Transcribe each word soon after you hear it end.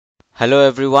Hello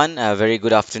everyone, a very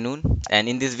good afternoon. And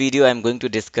in this video, I'm going to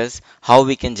discuss how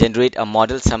we can generate a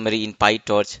model summary in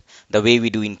PyTorch the way we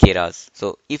do in Keras.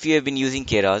 So if you have been using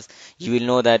Keras, you will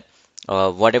know that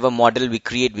whatever model we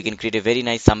create, we can create a very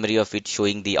nice summary of it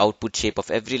showing the output shape of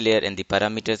every layer and the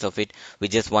parameters of it with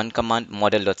just one command,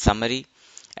 model.summary.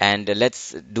 And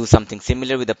let's do something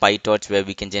similar with the PyTorch where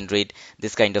we can generate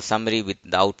this kind of summary with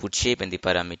the output shape and the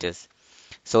parameters.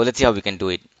 So let's see how we can do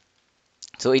it.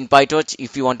 So in PyTorch,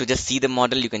 if you want to just see the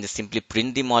model, you can just simply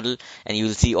print the model and you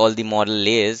will see all the model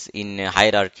layers in a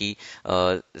hierarchy,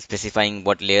 specifying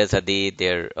what layers are they,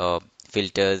 their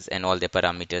filters and all their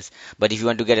parameters. But if you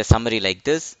want to get a summary like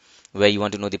this, where you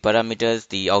want to know the parameters,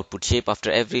 the output shape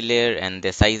after every layer and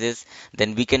their sizes,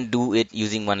 then we can do it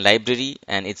using one library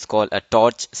and it's called a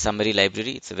torch summary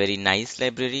library. It's a very nice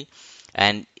library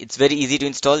and it's very easy to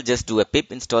install. Just do a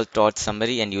pip install torch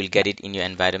summary and you will get it in your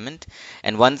environment.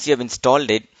 And once you have installed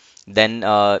it, then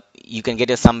you can get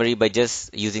a summary by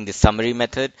just using the summary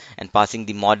method and passing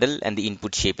the model and the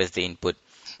input shape as the input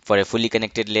for a fully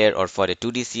connected layer or for a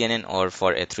 2D CNN or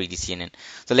for a 3D CNN.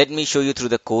 So let me show you through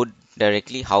the code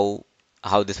directly how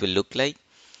this will look like.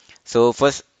 So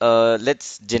first,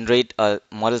 let's generate a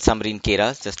model summary in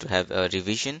Keras just to have a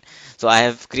revision. So I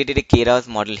have created a Keras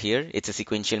model here. It's a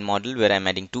sequential model where I'm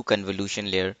adding two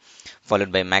convolution layer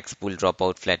followed by max pool,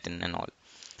 dropout, flatten and all.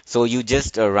 So you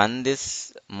just run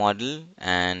this model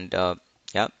and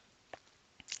yeah,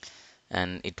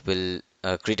 and it will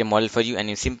create a model for you and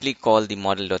you simply call the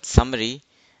model.summary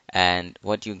and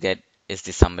what you get is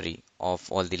the summary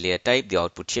of all the layer type, the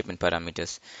output shape and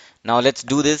parameters. Now let's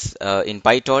do this in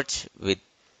PyTorch with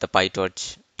the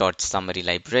PyTorch torch summary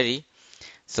library.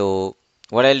 So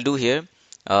what I'll do here,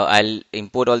 I'll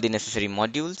import all the necessary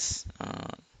modules.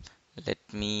 Let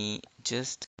me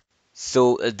just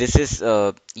this is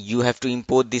you have to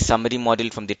import the summary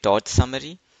module from the torch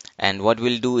summary, and what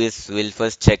we'll do is we'll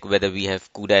first check whether we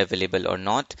have CUDA available or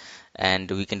not, and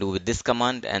we can do with this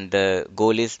command. And the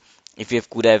goal is if you have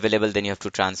CUDA available, then you have to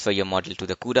transfer your model to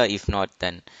the CUDA. If not,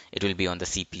 then it will be on the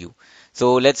CPU.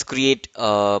 So let's create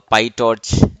a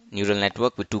PyTorch neural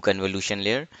network with two convolution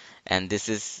layer, and this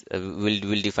is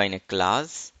we'll define a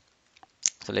class.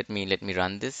 So let me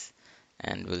run this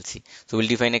and we'll see. So we'll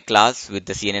define a class with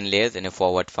the CNN layers and a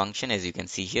forward function as you can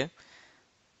see here.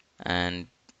 And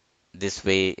this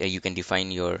way you can define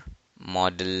your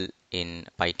model in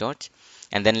PyTorch.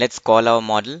 And then let's call our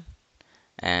model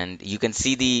and you can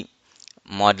see the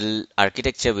model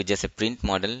architecture with just a print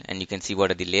model and you can see what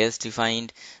are the layers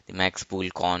defined, the max pool,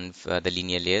 conv, the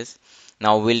linear layers.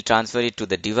 Now we'll transfer it to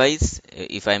the device.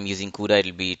 If I'm using CUDA, it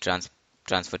will be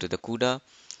transferred to the CUDA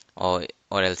or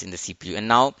else in the CPU. And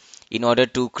now in order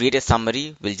to create a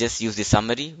summary, we'll just use the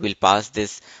summary. We'll pass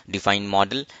this defined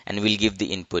model and we'll give the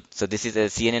input. So this is a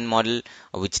CNN model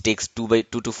which takes 2 by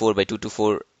 2 to 4 by 2 to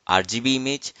 4 RGB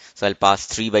image. So I'll pass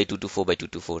 3 by 2 to 4 by 2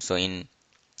 to 4. So in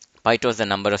PyTorch, the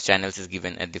number of channels is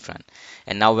given at the front.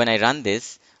 And now when I run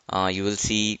this, you will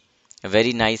see a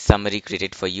very nice summary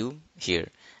created for you here.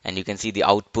 And you can see the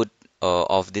output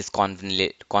of this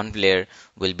conv layer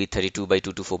will be 32 by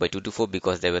 2 to 4 by 2 to 4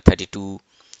 because there were 32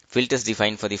 filters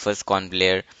defined for the first conv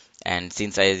layer. And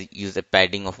since I used a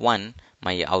padding of 1,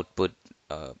 my output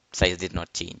size did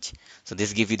not change. So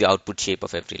this gives you the output shape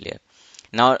of every layer.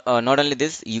 Now, not only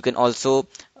this, you can also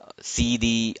see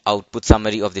the output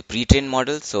summary of the pre-trained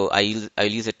model. So I'll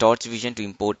use a torch vision to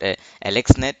import a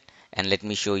LXNet, and let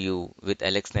me show you with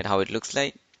LXNet how it looks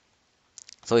like.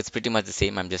 So it's pretty much the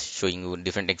same. I'm just showing you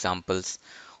different examples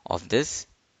of this,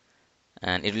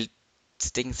 and it will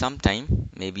take some time.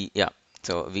 Maybe yeah.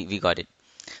 So we got it.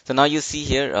 So now you see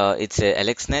here it's a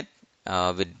LXNet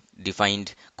with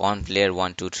defined conf layer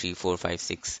 1, 2, 3, 4, 5,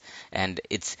 6, and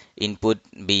its input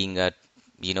being a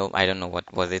I don't know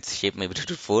what was its shape, maybe 2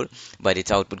 to 4, but its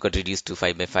output got reduced to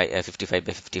 5 by 5, 55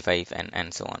 by 55,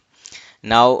 and so on.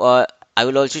 Now, I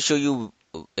will also show you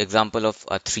example of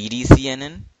a 3D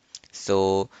CNN.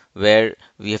 So where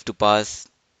we have to pass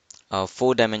a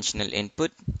 4-dimensional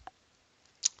input.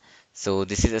 So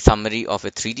this is a summary of a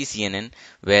 3D CNN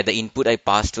where the input I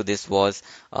passed to this was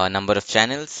number of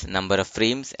channels, number of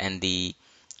frames, and the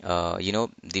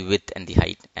the width and the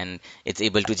height, and it's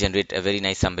able to generate a very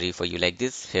nice summary for you like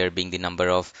this, here being the number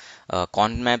of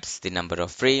con maps, the number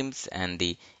of frames, and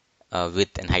the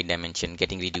width and height dimension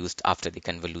getting reduced after the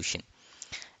convolution.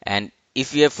 And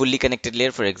if you have fully connected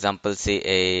layer, for example,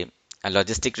 say a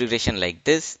logistic regression like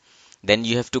this, then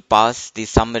you have to pass the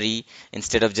summary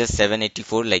instead of just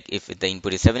 784. Like if the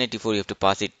input is 784, you have to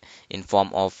pass it in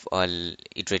form of a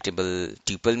iteratable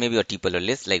tuple maybe, or tuple or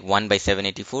list, like 1 by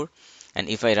 784. And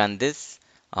if I run this,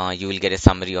 you will get a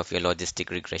summary of your logistic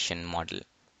regression model.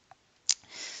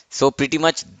 So pretty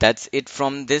much that's it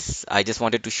from this. I just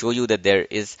wanted to show you that there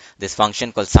is this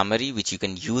function called summary, which you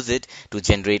can use it to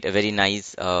generate a very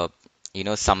nice,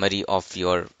 summary of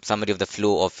the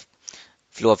flow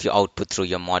of your output through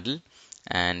your model.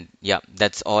 And yeah,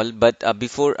 that's all. But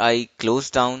before I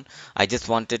close down, I just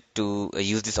wanted to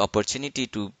use this opportunity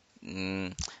to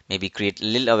mm, maybe create a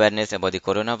little awareness about the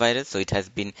coronavirus. So it has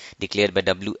been declared by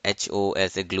WHO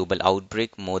as a global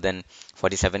outbreak, more than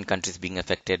 47 countries being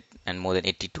affected and more than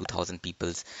 82,000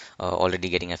 people's already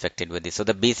getting affected with this. So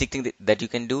the basic thing that you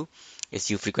can do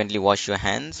is you frequently wash your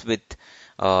hands with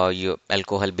your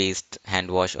alcohol-based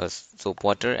hand wash or soap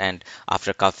water, and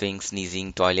after coughing,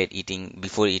 sneezing, toilet, eating,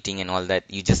 before eating and all that,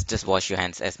 you just wash your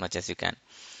hands as much as you can.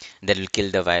 That will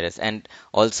kill the virus. And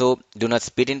also, do not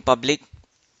spit in public.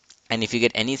 And if you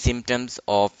get any symptoms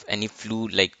of any flu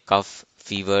like cough,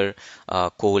 fever,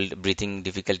 cold, breathing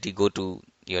difficulty, go to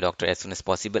your doctor as soon as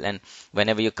possible. And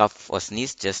whenever you cough or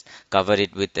sneeze, just cover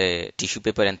it with a tissue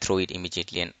paper and throw it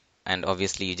immediately. And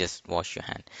obviously, you just wash your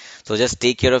hand. So just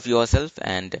take care of yourself.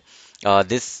 And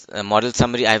this model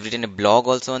summary, I've written a blog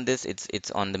also on this.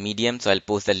 It's on the Medium, so I'll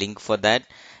post the link for that.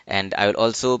 And I will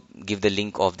also give the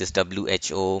link of this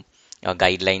WHO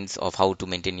guidelines of how to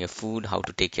maintain your food, how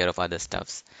to take care of other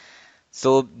stuffs.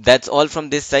 So that's all from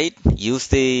this side. Use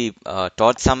the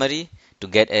Torch summary to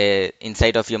get a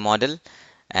insight of your model.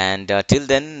 And till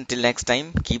then, till next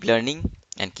time, keep learning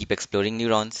and keep exploring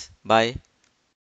neurons. Bye.